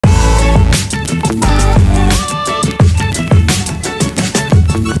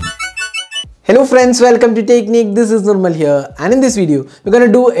Hello friends, welcome to Technique. This is Nirmal here, and in this video we're going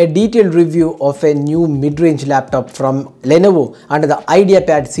to do a detailed review of a new mid-range laptop from Lenovo under the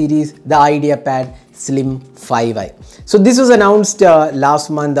Ideapad series, the Ideapad Slim 5i. So this was announced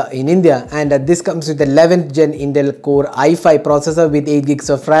last month in India, and this comes with the 11th gen Intel Core i5 processor with 8 gigs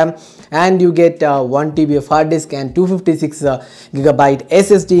of RAM, and you get 1 TB of hard disk and 256 GB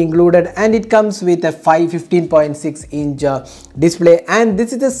SSD included, and it comes with a 15.6 inch display, and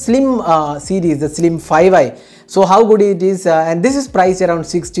this is the Slim series, the Slim 5i. So how good it is, and this is priced around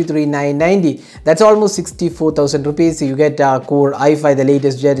 63,990. That's almost 64,000 rupees. You get Core i5, the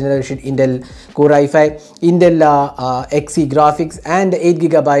latest generation Intel Core i5, Intel Xe graphics, and 8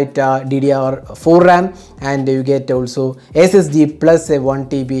 GB DDR4 RAM, and you get also SSD plus a 1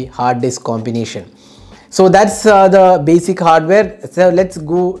 TB hard disk combination. So that's the basic hardware. So let's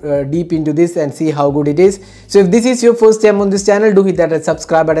go deep into this and see how good it is. So if this is your first time on this channel, do hit that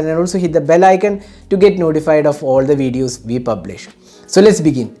subscribe button and also hit the bell icon to get notified of all the videos we publish. So let's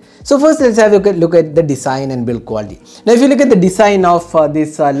begin. So first let's have a look at the design and build quality. Now if you look at the design of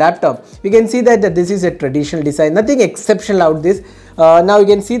this laptop, we can see that this is a traditional design, nothing exceptional out this. Now you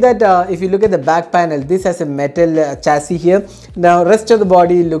can see that if you look at the back panel, this has a metal chassis here. Now rest of the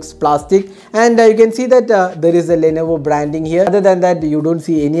body looks plastic, and you can see that there is a Lenovo branding here. Other than that, you don't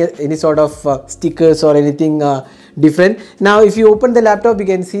see any sort of stickers or anything different. Now if you open the laptop, you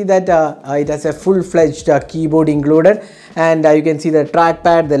can see that it has a full-fledged keyboard included, and you can see the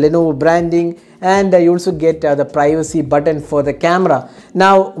trackpad, the Lenovo branding, and you also get the privacy button for the camera.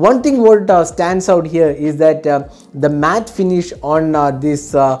 Now one thing what stands out here is that the matte finish on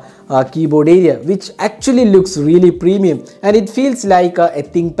this keyboard area, which actually looks really premium, and it feels like a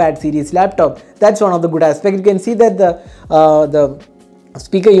ThinkPad series laptop. That's one of the good aspects. You can see that the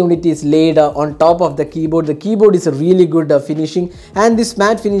speaker unit is laid on top of the keyboard. The keyboard is a really good finishing, and this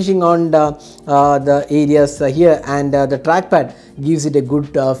matte finishing on the areas here, and the trackpad gives it a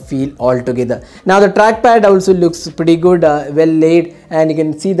good feel altogether. Now the trackpad also looks pretty good, well laid, and you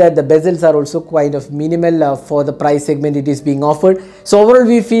can see that the bezels are also quite of minimal for the price segment it is being offered. So overall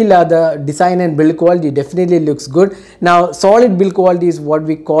we feel the design and build quality definitely looks good. Now solid build quality is what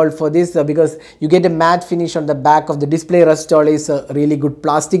we call for this because you get a matte finish on the back of the display. Rust all is a really good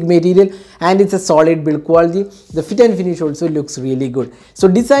plastic material, and it's a solid build quality. The fit and finish also looks really good. So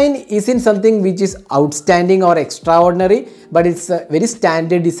design isn't something which is outstanding or extraordinary, but it's a very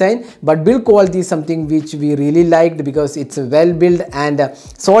standard design. But build quality is something which we really liked because it's a well built and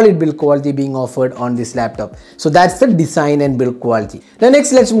solid build quality being offered on this laptop. So that's the design and build quality. Now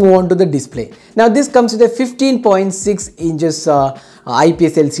next let's move on to the display. Now this comes with a 15.6 inches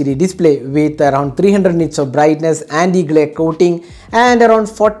IPS LCD display with around 300 nits of brightness, anti-glare coating, and around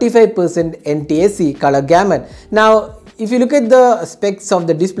 45% NTSC color gamut. Now if you look at the specs of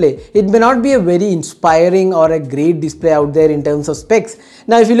the display, it may not be a very inspiring or a great display out there in terms of specs.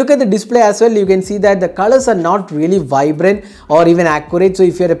 Now if you look at the display as well, you can see that the colors are not really vibrant or even accurate. So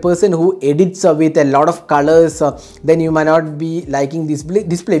if you're a person who edits with a lot of colors, then you might not be liking this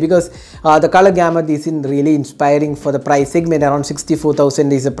display because the color gamut isn't really inspiring for the price segment. Around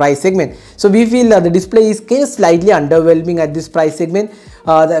 64,000 is the price segment. So we feel the display is kind of slightly underwhelming at this price segment.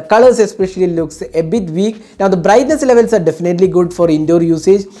 The colors especially looks a bit weak. Now the brightness levels are definitely good for indoor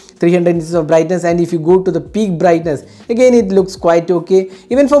usage, 300 nits of brightness, and if you go to the peak brightness, again it looks quite okay.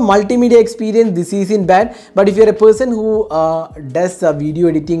 Even for multimedia experience this isn't bad, but if you're a person who does video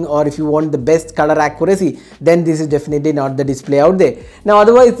editing, or if you want the best color accuracy, then this is definitely not the display out there. Now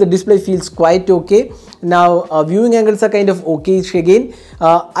otherwise the display feels quite okay. Now viewing angles are kind of okay-ish again.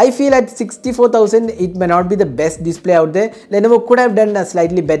 I feel at 64,000 it may not be the best display out there. Lenovo could have done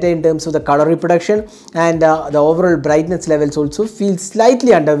slightly better in terms of the color reproduction, and the overall brightness levels also feel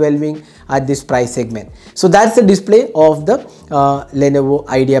slightly underwhelming at this price segment. So that's the display of the Lenovo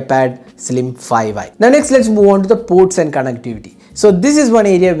Ideapad Slim 5i. Now next let's move on to the ports and connectivity. So this is one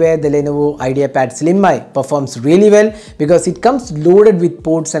area where the Lenovo Ideapad Slim i performs really well because it comes loaded with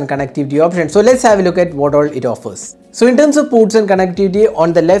ports and connectivity options. So let's have a look at what all it offers. So in terms of ports and connectivity,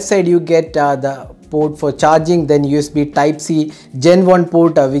 on the left side you get the port for charging, then USB Type-C Gen 1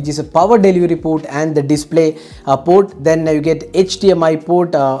 port which is a power delivery port, and the display port. Then you get HDMI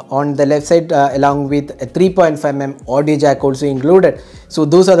port on the left side along with a 3.5mm audio jack also included. So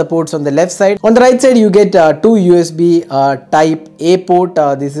those are the ports on the left side. On the right side you get two USB type A port.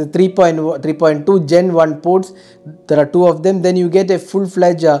 This is 3.2 Gen 1 ports. There are two of them. Then you get a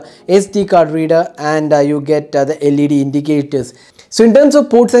full-fledged SD card reader, and you get the LED indicators. So in terms of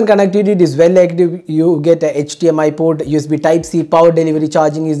ports and connectivity, it is well active. You get a HDMI port, USB Type-C, power delivery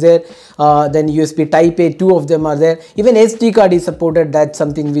charging is there, then USB Type-A, two of them are there. Even SD card is supported. That's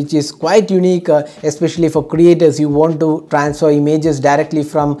something which is quite unique, especially for creators. You want to transfer images directly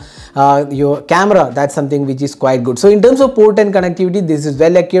from your camera. That's something which is quite good. So in terms of port and connectivity, this is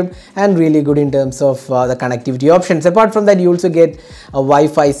well equipped and really good in terms of the connectivity options. Apart from that, you also get a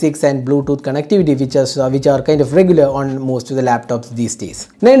Wi-Fi 6 and Bluetooth connectivity, which are kind of regular on most of the laptops these days.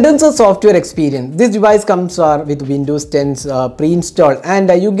 Now in terms of software experience, this device comes with Windows 10 pre-installed, and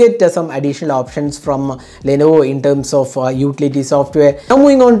you get some additional options from Lenovo in terms of utility software. Now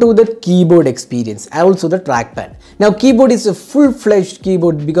moving on to the keyboard experience and also the trackpad. Now keyboard is a full-fledged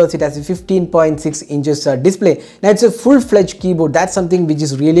keyboard because it has a 15.6 inches display. Now it's a full-fledged keyboard. That's something which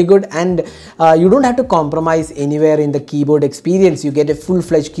is really good, and you don't have to compromise anywhere in the keyboard experience. You get a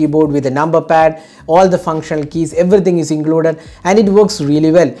full-fledged keyboard with a number pad, all the functional keys, everything is included, and it works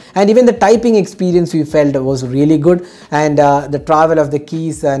really well. And even the typing experience we felt was really good, and the travel of the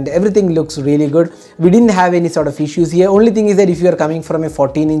keys and everything looks really good. We didn't have any sort of issues here. Only thing is that if you are coming from a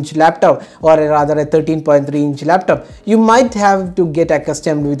 14-inch laptop, or rather a 13.3-inch laptop, you might have to get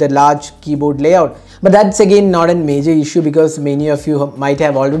accustomed with a large keyboard layout. But that's again not a major issue because many of you might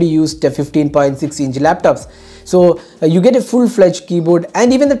have already used 15.6-inch laptops. So you get a full-fledged keyboard,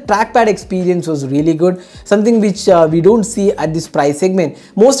 and even the trackpad experience was really good, something which we don't see at this price segment.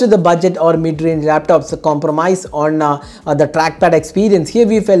 Most of the budget or mid-range laptops compromise on the trackpad experience. Here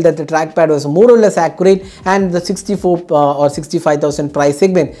we felt that the trackpad was more or less accurate, and the 64 or 65,000 price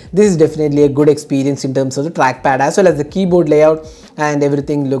segment, this is definitely a good experience in terms of the trackpad as well as the keyboard layout, and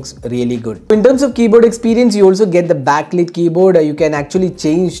everything looks really good. In terms of keyboard experience, you also get the backlit keyboard. You can actually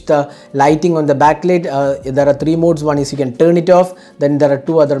change the lighting on the backlit. There are three modes. One is you can turn it off, then there are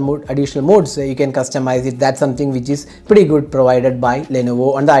two other additional modes, you can customize it. That's something which is pretty good provided by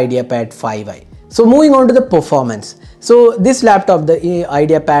Lenovo on the Ideapad 5i. So moving on to the performance. So this laptop, the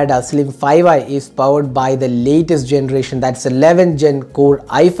Ideapad Slim 5i, is powered by the latest generation, that's 11th gen Core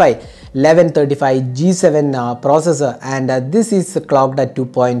i5 1135 G7 processor, and this is clocked at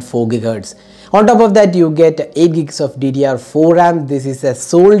 2.4 GHz. On top of that, you get 8 gigs of DDR4 RAM. This is a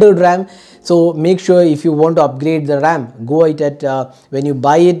soldered RAM. So make sure if you want to upgrade the RAM, go it at when you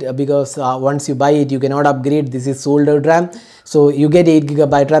buy it, because once you buy it you cannot upgrade. This is soldered RAM. So you get 8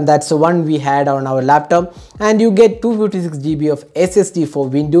 GB RAM. That's the one we had on our laptop, and you get 256 GB of SSD for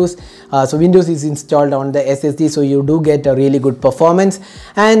Windows. So Windows is installed on the SSD, so you do get a really good performance.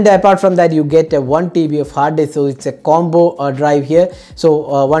 And apart from that, you get a 1 TB of hard disk. So it's a combo drive here.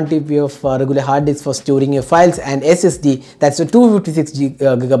 So 1 TB of regular hard disk for storing your files, and SSD, that's a 256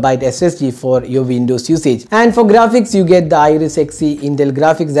 GB SSD for your Windows usage. And for graphics, you get the Iris Xe Intel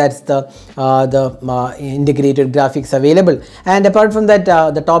graphics. That's the integrated graphics available. And apart from that,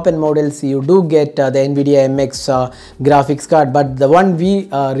 the top end models, you do get the NVIDIA MX graphics card, but the one we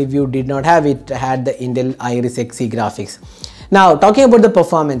reviewed did not have it. Had the Intel Iris Xe graphics. Now talking about the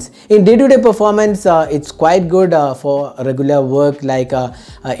performance, in day-to-day performance, it's quite good for regular work like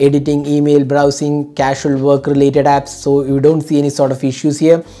editing, email, browsing, casual work related apps, so you don't see any sort of issues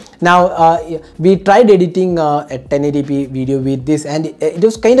here. Now we tried editing a 1080p video with this, and it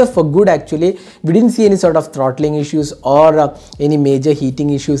was kind of good actually. We didn't see any sort of throttling issues or any major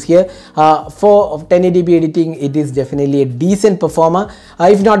heating issues here. For 1080p editing, it is definitely a decent performer,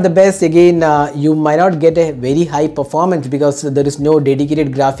 if not the best. Again, you might not get a very high performance because there is no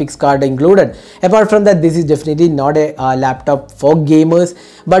dedicated graphics card included. Apart from that, this is definitely not a laptop for gamers,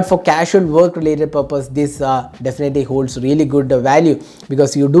 but for casual work related purpose, this definitely holds really good value,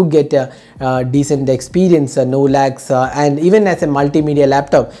 because you do get a decent experience, no lags, and even as a multimedia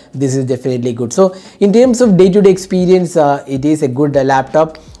laptop, this is definitely good. So in terms of day-to-day experience, it is a good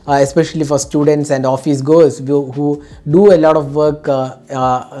laptop, especially for students and office goers who do a lot of work,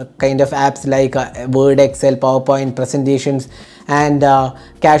 kind of apps like Word, Excel, PowerPoint presentations, and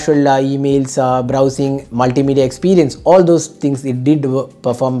casual emails, browsing, multimedia experience. All those things it did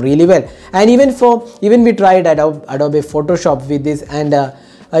perform really well. And even we tried Adobe Photoshop with this, and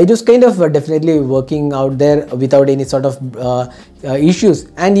it was kind of definitely working out there without any sort of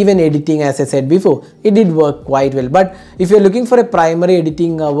issues. And even editing, as I said before, it did work quite well. But if you're looking for a primary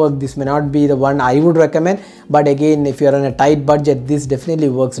editing work, this may not be the one I would recommend. But again, if you're on a tight budget, this definitely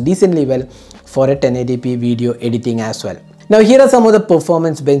works decently well for a 1080p video editing as well. Now here are some of the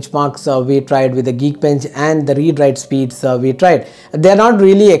performance benchmarks we tried with the Geekbench and the read-write speeds we tried. They are not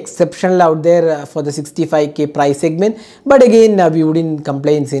really exceptional out there for the 65K price segment, but again we wouldn't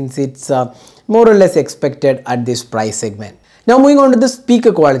complain since it's more or less expected at this price segment. Now moving on to the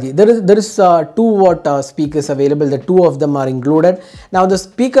speaker quality, there is 2-watt speakers available. The two of them are included. Now the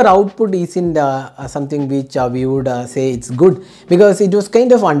speaker output isn't something which we would say it's good, because it was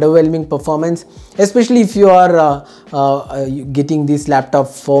kind of underwhelming performance, especially if you are getting this laptop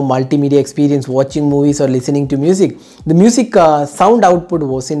for multimedia experience, watching movies or listening to music. The music sound output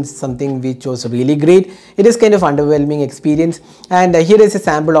wasn't something which was really great. It is kind of underwhelming experience, and here is a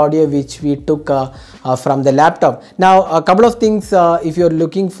sample audio which we took from the laptop. Now a couple of things, if you're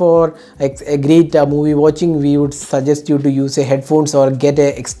looking for a great movie watching, we would suggest you to use a headphones or get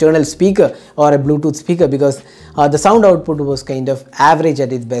an external speaker or a Bluetooth speaker, because the sound output was kind of average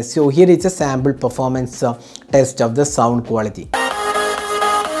at its best. So here it's a sample performance test of the sound quality.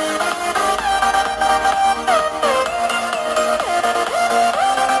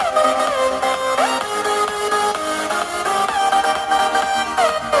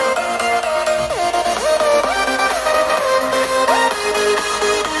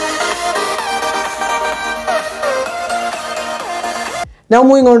 Now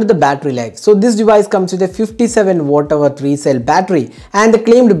moving on to the battery life. So this device comes with a 57 watt-hour 3-cell battery, and the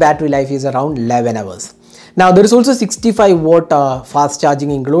claimed battery life is around 11 hours. Now there is also 65 watt fast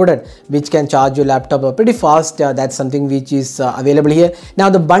charging included, which can charge your laptop pretty fast. That's something which is available here. Now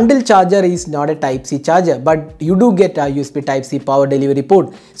the bundle charger is not a Type-C charger, but you do get a USB Type-C power delivery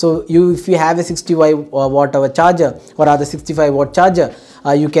port. So if you have a 65 watt-hour charger or rather 65 watt charger,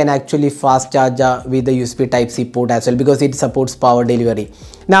 you can actually fast charge with the USB Type-C port as well, because it supports power delivery.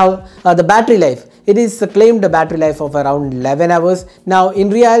 Now the battery life, it is claimed a battery life of around 11 hours. Now in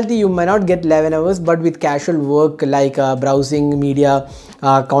reality you may not get 11 hours, but with casual work like browsing media,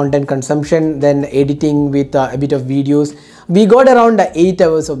 content consumption, then editing with a bit of videos, we got around 8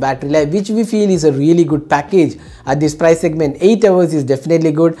 hours of battery life, which we feel is a really good package at this price segment. 8 hours is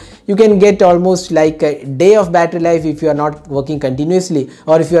definitely good. You can get almost like a day of battery life if you are not working continuously,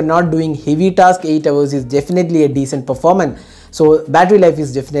 or if you are not doing heavy tasks. 8 hours is definitely a decent performance. So battery life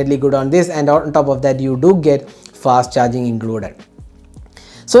is definitely good on this, and on top of that you do get fast charging included.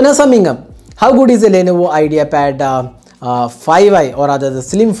 So now summing up, how good is the Lenovo Ideapad 5i or rather the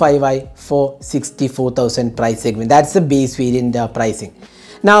Slim 5i for 64,000 price segment? That's the base variant pricing.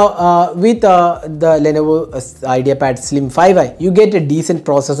 Now with the Lenovo Ideapad Slim 5i, you get a decent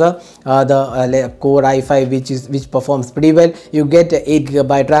processor, the Core i5 which performs pretty well. You get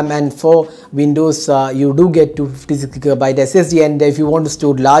 8GB RAM, and for Windows you do get 256GB SSD, and if you want to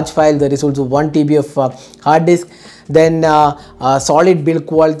store large file, there is also 1TB of hard disk. Then solid build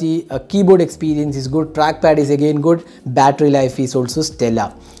quality, keyboard experience is good, trackpad is again good, battery life is also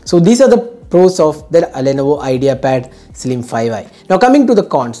stellar. So these are the pros of the Lenovo Ideapad Slim 5i. Now coming to the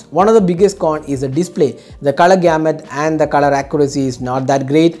cons, one of the biggest cons is the display. The color gamut and the color accuracy is not that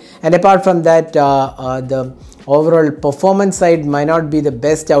great, and apart from that the overall performance side might not be the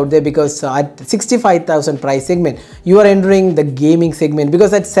best out there, because at 65,000 price segment you are entering the gaming segment,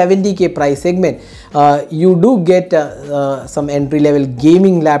 because at 70K price segment you do get some entry level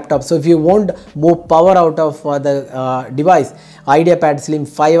gaming laptops. So if you want more power out of the device, Ideapad Slim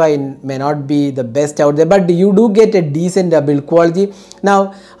 5i may not be the best out there, but you do get a decent build quality.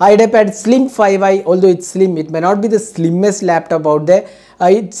 Now Ideapad Slim 5i, although it's slim, it may not be the slimmest laptop out there.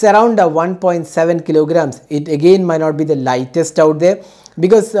 It's around 1.7 kilograms. It again might not be the lightest out there,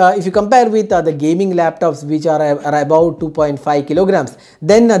 because if you compare with the gaming laptops which are about 2.5 kilograms,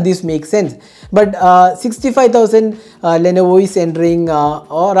 then this makes sense. But 65,000 Lenovo is entering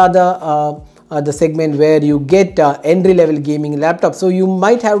or rather the segment where you get entry level gaming laptop. So you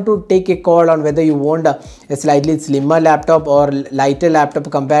might have to take a call on whether you want a slightly slimmer laptop or lighter laptop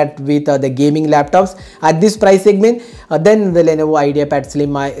compared with the gaming laptops at this price segment. Then the Lenovo Ideapad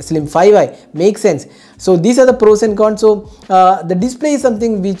Slim 5i makes sense. So these are the pros and cons. So the display is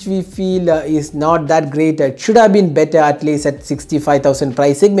something which we feel is not that great. It should have been better at least at 65,000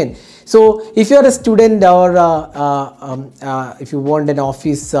 price segment. So if you are a student or if you want an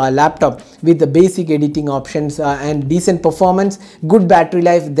office laptop with the basic editing options and decent performance, good battery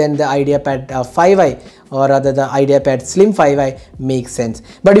life, then the Ideapad 5i or rather the Ideapad Slim 5i makes sense.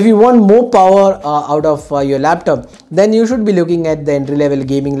 But if you want more power out of your laptop, then you should be looking at the entry level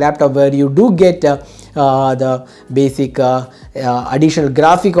gaming laptop, where you do get the basic additional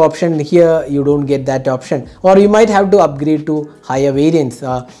graphic option. Here you don't get that option, or you might have to upgrade to higher variants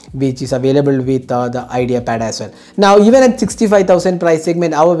which is available with the Ideapad as well. Now even at 65,000 price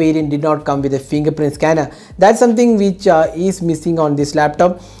segment, our variant did not come with a fingerprint scanner. That's something which is missing on this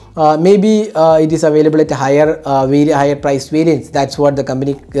laptop. Maybe it is available at a very higher price variants. That's what the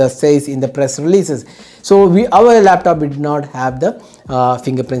company says in the press releases. So our laptop did not have the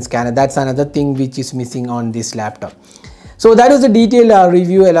fingerprint scanner. That's another thing which is missing on this laptop. So that was the detailed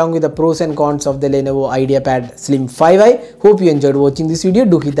review along with the pros and cons of the Lenovo Ideapad Slim 5i. Hope you enjoyed watching this video.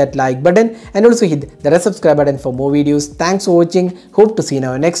 Do hit that like button and also hit the red subscribe button for more videos. Thanks for watching. Hope to see you in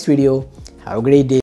our next video. Have a great day.